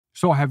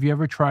So have you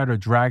ever tried to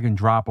drag and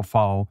drop a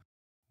file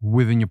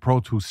within your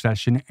Pro Tools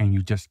session and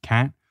you just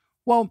can't?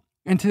 Well,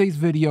 in today's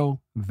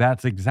video,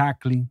 that's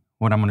exactly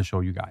what I'm going to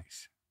show you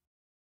guys.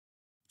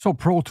 So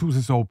Pro Tools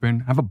is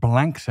open, I have a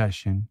blank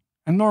session,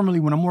 and normally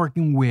when I'm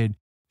working with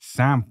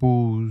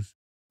samples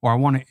or I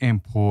want to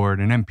import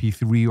an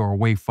MP3 or a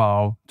WAV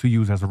file to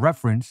use as a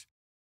reference,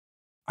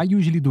 I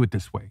usually do it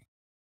this way.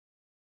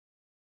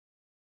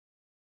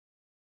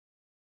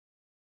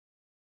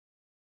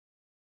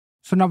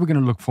 So now we're going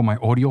to look for my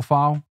audio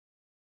file.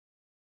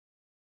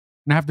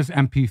 And I have this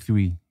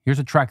MP3. Here's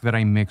a track that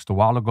I mixed a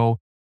while ago,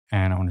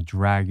 and I want to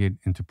drag it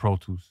into Pro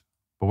Tools.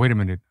 But wait a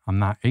minute, I'm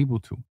not able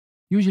to.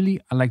 Usually,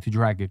 I like to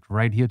drag it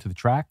right here to the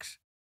tracks,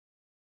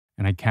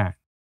 and I can't.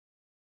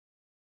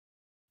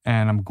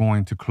 And I'm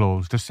going to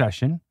close the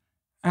session,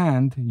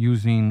 and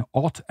using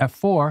Alt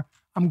F4,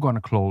 I'm going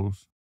to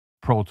close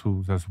Pro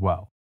Tools as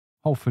well.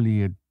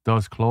 Hopefully, it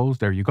does close.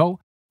 There you go.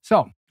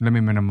 So let me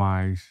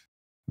minimize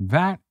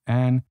that,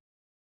 and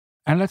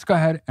let's go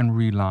ahead and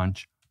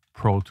relaunch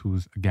Pro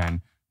Tools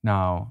again.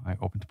 Now I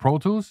open the Pro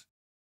Tools.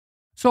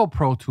 So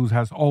Pro Tools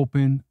has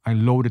opened. I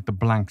loaded the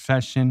blank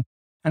session.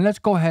 And let's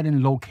go ahead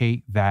and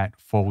locate that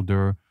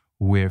folder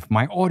with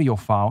my audio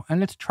file. And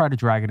let's try to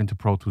drag it into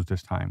Pro Tools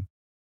this time.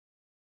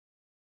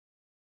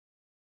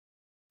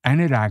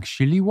 And it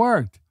actually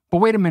worked. But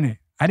wait a minute.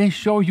 I didn't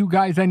show you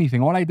guys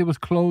anything. All I did was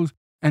close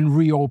and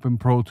reopen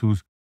Pro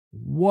Tools.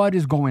 What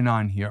is going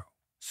on here?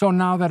 So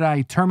now that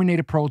I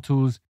terminated Pro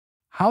Tools,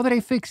 how did I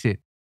fix it?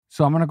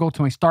 So I'm going to go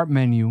to my start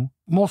menu.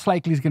 Most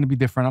likely it's going to be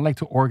different. I like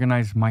to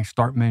organize my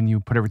start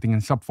menu, put everything in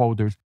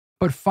subfolders,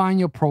 but find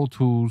your Pro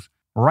Tools,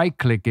 right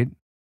click it,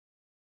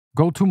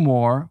 go to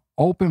more,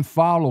 open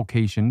file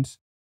locations,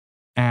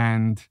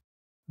 and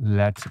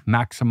let's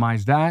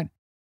maximize that.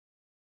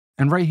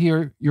 And right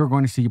here, you're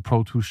going to see your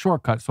Pro Tools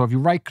shortcut. So if you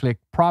right click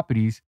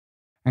properties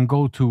and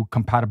go to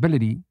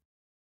compatibility,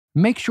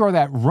 make sure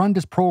that run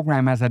this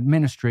program as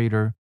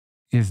administrator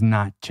is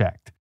not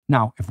checked.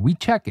 Now, if we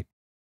check it,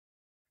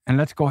 and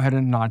let's go ahead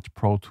and launch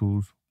Pro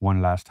Tools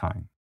one last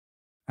time.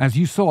 As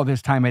you saw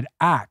this time, it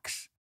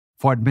asks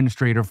for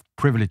administrative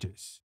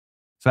privileges.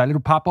 So that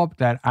little pop-up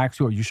that asks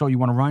you, are you sure you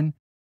want to run?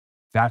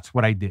 That's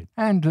what I did.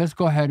 And let's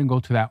go ahead and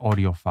go to that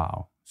audio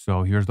file.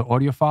 So here's the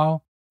audio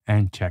file,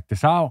 and check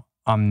this out.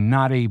 I'm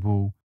not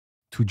able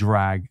to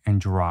drag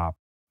and drop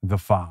the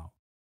file.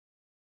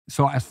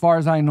 So as far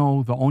as I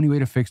know, the only way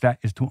to fix that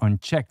is to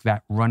uncheck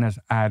that run as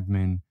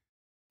admin.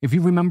 If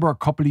you remember a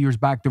couple of years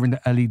back during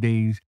the early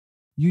days,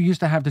 you used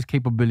to have this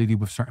capability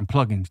with certain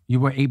plugins. You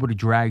were able to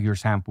drag your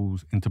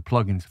samples into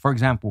plugins. For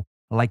example,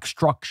 like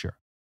Structure.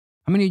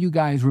 How many of you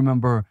guys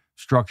remember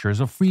Structure? It's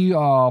a free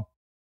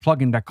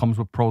plugin that comes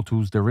with Pro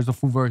Tools. There is a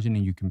full version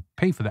and you can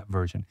pay for that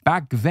version.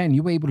 Back then,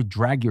 you were able to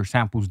drag your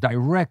samples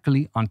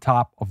directly on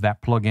top of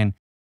that plugin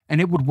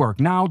and it would work.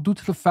 Now, due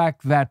to the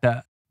fact that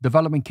the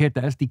development kit,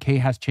 the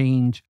SDK has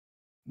changed,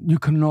 you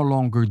can no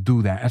longer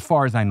do that. As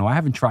far as I know, I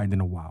haven't tried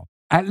in a while.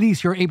 At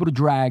least you're able to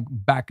drag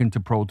back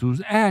into Pro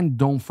Tools. And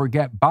don't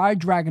forget, by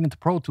dragging into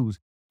Pro Tools,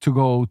 to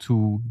go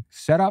to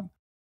Setup,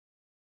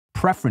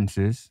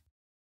 Preferences,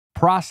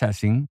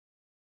 Processing,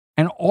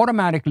 and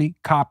automatically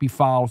copy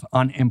files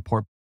on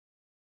import.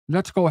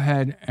 Let's go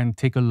ahead and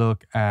take a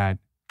look at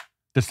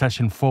the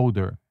session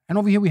folder. And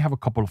over here, we have a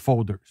couple of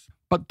folders.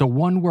 But the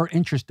one we're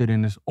interested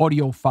in is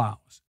audio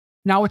files.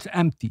 Now it's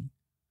empty.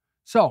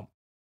 So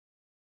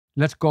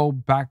let's go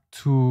back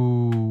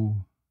to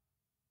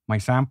my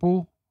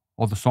sample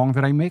or the song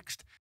that I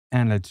mixed,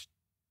 and let's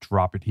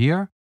drop it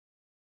here.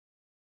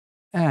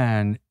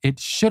 And it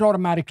should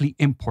automatically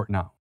import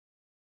now.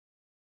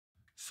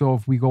 So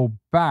if we go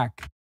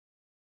back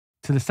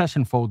to the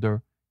session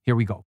folder, here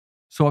we go.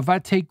 So if I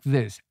take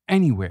this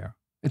anywhere,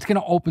 it's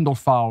going to open those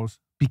files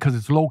because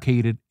it's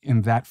located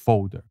in that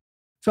folder.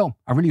 So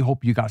I really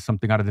hope you got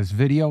something out of this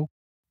video.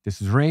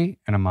 This is Ray,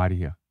 and I'm out of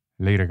here.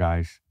 Later,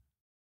 guys.